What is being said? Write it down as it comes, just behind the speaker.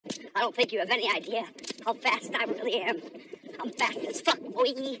don't think you have any idea how fast I really am. I'm fast as fuck,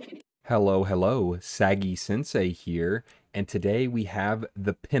 boy. Hello, hello, Saggy Sensei here, and today we have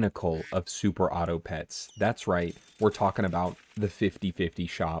the pinnacle of super auto pets. That's right, we're talking about the 50/50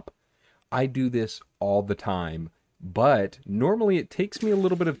 shop. I do this all the time, but normally it takes me a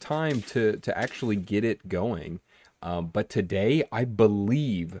little bit of time to actually get it going. But today, I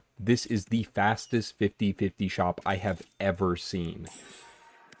believe this is the fastest 50/50 shop I have ever seen.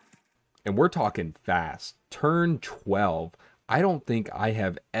 And we're talking fast. Turn 12. I don't think I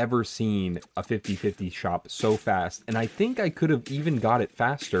have ever seen a 50/50 shop so fast. And I think I could have even got it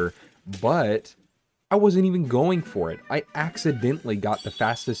faster, but I wasn't even going for it. I accidentally got the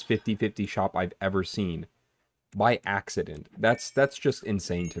fastest 50/50 shop I've ever seen. By accident. That's just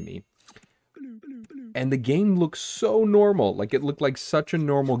insane to me. And the game looks so normal. Like, it looked like such a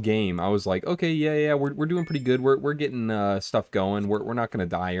normal game. I was like, okay, yeah, we're doing pretty good. We're getting stuff going. We're not going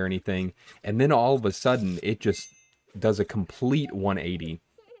to die or anything. And then all of a sudden, it just does a complete 180.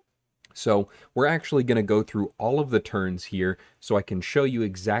 So we're actually going to go through all of the turns here so I can show you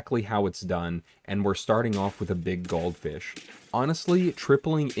exactly how it's done. And we're starting off with a big goldfish. Honestly,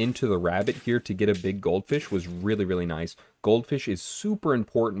 tripling into the rabbit here to get a big goldfish was really, really nice. Goldfish is super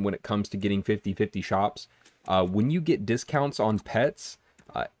important when it comes to getting 50/50 shops. When you get discounts on pets,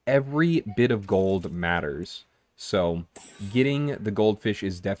 every bit of gold matters. So getting the goldfish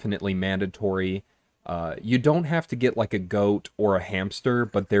is definitely mandatory. You don't have to get like a goat or a hamster,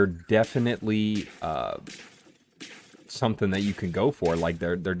 but they're definitely something that you can go for. Like,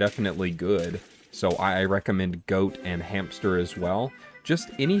 they're definitely good. So I recommend goat and hamster as well. Just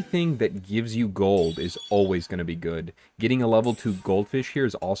anything that gives you gold is always going to be good. Getting a level 2 goldfish here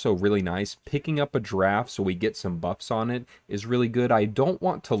is also really nice. Picking up a giraffe so we get some buffs on it is really good. I don't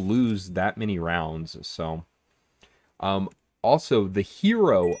want to lose that many rounds, so... Also, the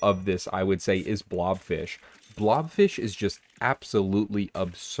hero of this, I would say, is blobfish. Blobfish is just absolutely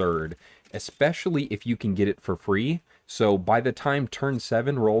absurd, especially if you can get it for free. So by the time turn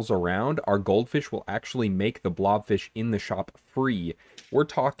 7 rolls around, our goldfish will actually make the blobfish in the shop free. We're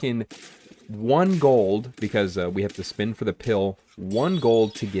talking 1 gold, because we have to spin for the pill, 1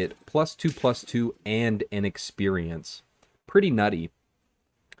 gold to get +2/+2 and an experience. Pretty nutty.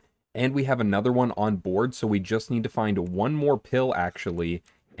 And we have another one on board, so we just need to find 1 more pill, actually,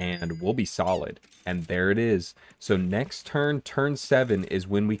 and we'll be solid. And there it is. So next turn, turn 7, is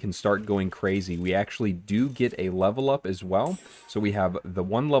when we can start going crazy. We actually do get a level up as well. So we have the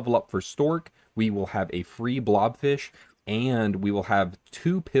 1 level up for Stork, we will have a free blobfish, and we will have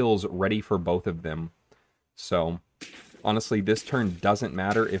 2 pills ready for both of them. So... honestly, this turn doesn't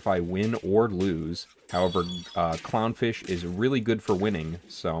matter if I win or lose. However, Clownfish is really good for winning,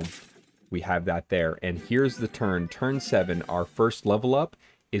 so we have that there. And here's the turn. Turn 7, our first level up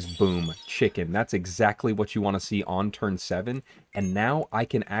is boom, chicken. That's exactly what you want to see on turn 7. And now I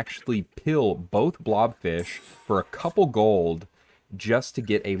can actually pill both blobfish for a couple gold just to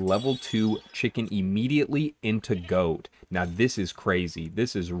get a level 2 chicken immediately into goat. Now, this is crazy.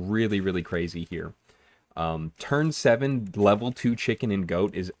 This is really, really crazy here. Turn 7, level 2 chicken and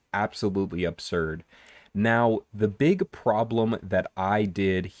goat is absolutely absurd. Now, the big problem that I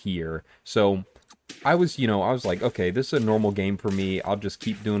did here, so I was like, okay, this is a normal game for me. I'll just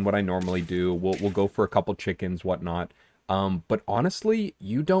keep doing what I normally do. We'll go for a couple chickens, whatnot. But honestly,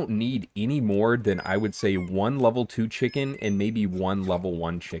 you don't need any more than, I would say, 1 level 2 chicken and maybe 1 level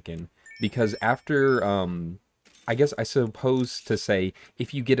 1 chicken. Because after, I guess I suppose to say,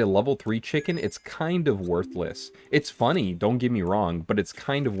 if you get a level 3 chicken, it's kind of worthless. It's funny, don't get me wrong, but it's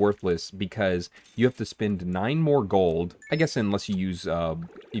kind of worthless because you have to spend 9 more gold. I guess unless you use,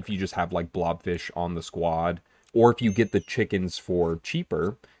 if you just have like blobfish on the squad, or if you get the chickens for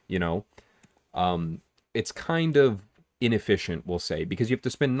cheaper, you know. It's kind of inefficient, we'll say, because you have to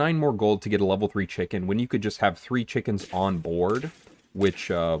spend 9 more gold to get a level 3 chicken when you could just have 3 chickens on board,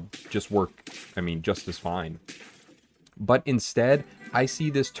 which just work, I mean, just as fine. But instead, I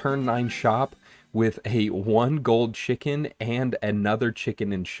see this turn 9 shop with a 1 gold chicken and another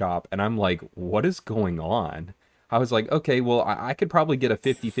chicken in shop. And I'm like, what is going on? I was like, okay, well, I could probably get a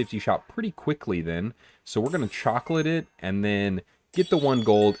 50/50 shop pretty quickly then. So we're going to chocolate it and then get the 1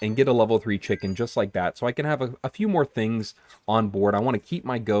 gold and get a level 3 chicken just like that. So I can have a few more things on board. I want to keep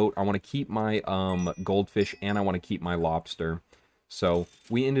my goat. I want to keep my goldfish, and I want to keep my lobster. So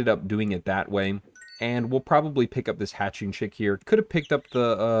we ended up doing it that way. And we'll probably pick up this hatching chick here. Could have picked up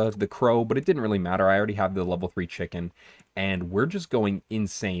the crow, but it didn't really matter. I already have the level 3 chicken. And we're just going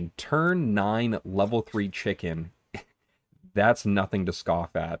insane. Turn 9 level 3 chicken. That's nothing to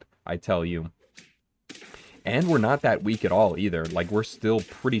scoff at, I tell you. And we're not that weak at all either. Like, we're still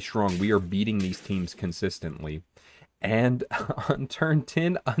pretty strong. We are beating these teams consistently. And on turn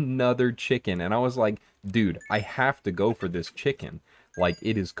 10, another chicken. And I was like, dude, I have to go for this chicken. Like,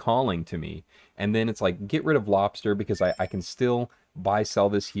 it is calling to me. And then it's like, get rid of lobster because I can still buy, sell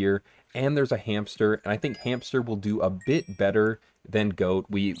this here. And there's a hamster. And I think hamster will do a bit better than goat.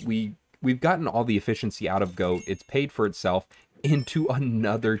 We've gotten all the efficiency out of goat. It's paid for itself into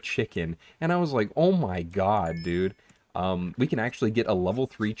another chicken. And I was like, oh my god, dude. We can actually get a level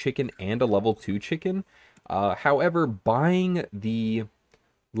 3 chicken and a level 2 chicken. However, buying the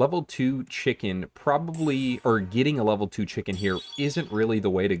level 2 chicken probably, or getting a level 2 chicken here isn't really the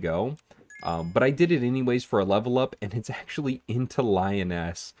way to go. But I did it anyways for a level up, and it's actually into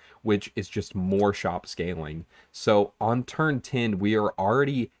Lioness, which is just more shop scaling. So on turn 10, we are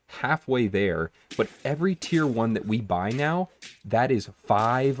already halfway there, but every tier 1 that we buy now, that is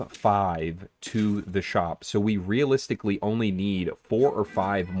 5 to the shop. So we realistically only need 4 or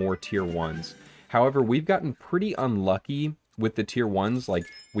 5 more tier 1s. However, we've gotten pretty unlucky with the tier 1s. Like,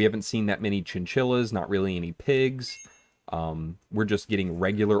 we haven't seen that many chinchillas, not really any pigs. We're just getting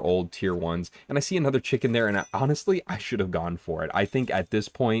regular old tier 1s. And I see another chicken there, and honestly, I should have gone for it. I think at this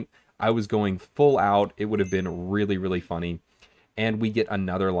point, I was going full out. It would have been really, really funny. And we get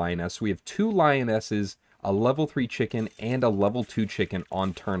another lioness. We have 2 lionesses, a level 3 chicken, and a level 2 chicken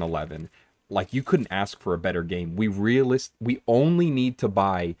on turn 11. Like, you couldn't ask for a better game. We only need to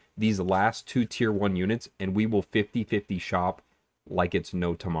buy these last 2 tier 1 units, and we will 50-50 shop like it's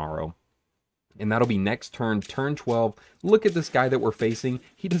no tomorrow. And that'll be next turn, turn 12. Look at this guy that we're facing.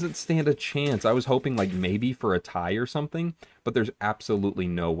 He doesn't stand a chance. I was hoping like maybe for a tie or something, but there's absolutely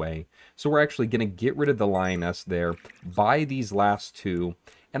no way. So we're actually going to get rid of the lioness there, buy these last 2,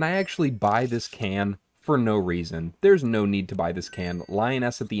 and I actually buy this can for no reason. There's no need to buy this can.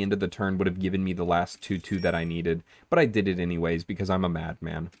 Lioness at the end of the turn would have given me the last 2 that I needed, but I did it anyways because I'm a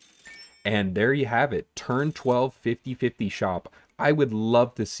madman. And there you have it. Turn 12, 50-50 shop. I would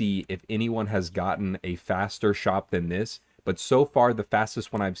love to see if anyone has gotten a faster shop than this, but so far the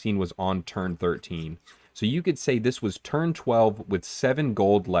fastest one I've seen was on turn 13. So you could say this was turn 12 with 7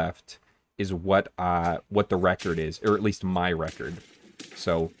 gold left is what the record is, or at least my record.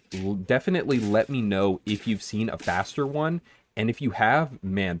 So definitely let me know if you've seen a faster one. And if you have,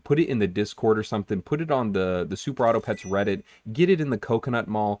 man, put it in the Discord or something. Put it on the Super Auto Pets Reddit. Get it in the Coconut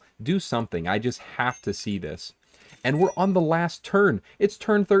Mall. Do something. I just have to see this. And we're on the last turn. It's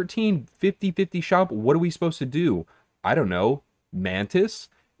turn 13, 50-50 shop. What are we supposed to do? I don't know. Mantis?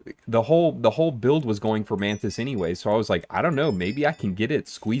 The whole build was going for Mantis anyway, so I was like, I don't know. Maybe I can get it,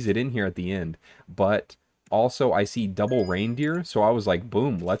 squeeze it in here at the end. But also, I see double reindeer, so I was like,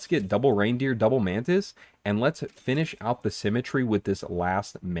 boom, let's get double reindeer, double mantis, and let's finish out the symmetry with this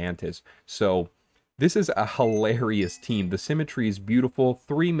last mantis. So this is a hilarious team. The symmetry is beautiful.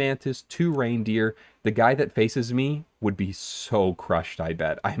 3 mantis, 2 reindeer. The guy that faces me would be so crushed, I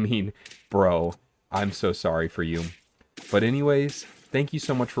bet. I mean, bro, I'm so sorry for you. But anyways, thank you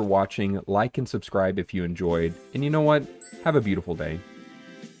so much for watching. Like and subscribe if you enjoyed. And you know what? Have a beautiful day.